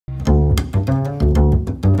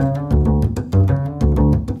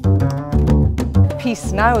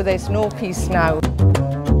peace now. There's no peace now.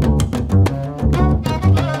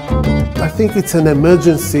 I think it's an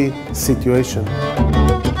emergency situation.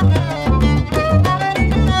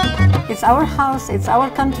 It's our house, it's our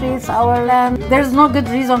country, it's our land. There's no good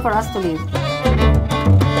reason for us to leave.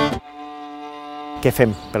 Què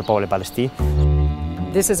fem pel poble palestí?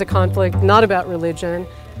 This is a conflict not about religion,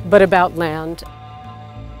 but about land.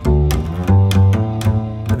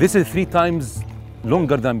 This is 3 times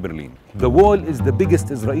longer than Berlin. The wall is the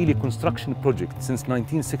biggest Israeli construction project since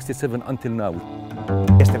 1967 until now.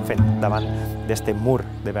 Què estem fent davant d'este mur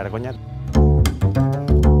de vergonya?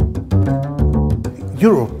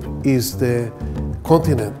 Europe is the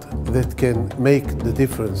continent that can make the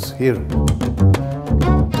difference here.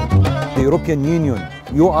 The European Union,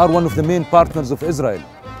 you are one of the main partners of Israel.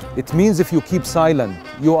 It means if you keep silent,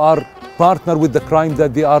 you are partner with the crime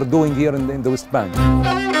that they are doing here in the West Bank.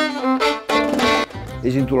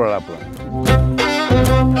 És intolerable.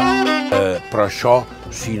 Però això,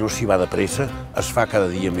 si no s'hi va de pressa, es fa cada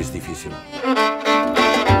dia més difícil.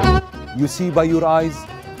 You see by your eyes,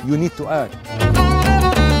 you need to act.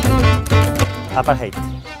 Apartheid.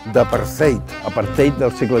 Apartheid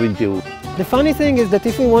del segle XXI. The funny thing is that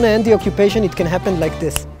if we want to end the occupation, it can happen like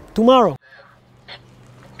this, tomorrow.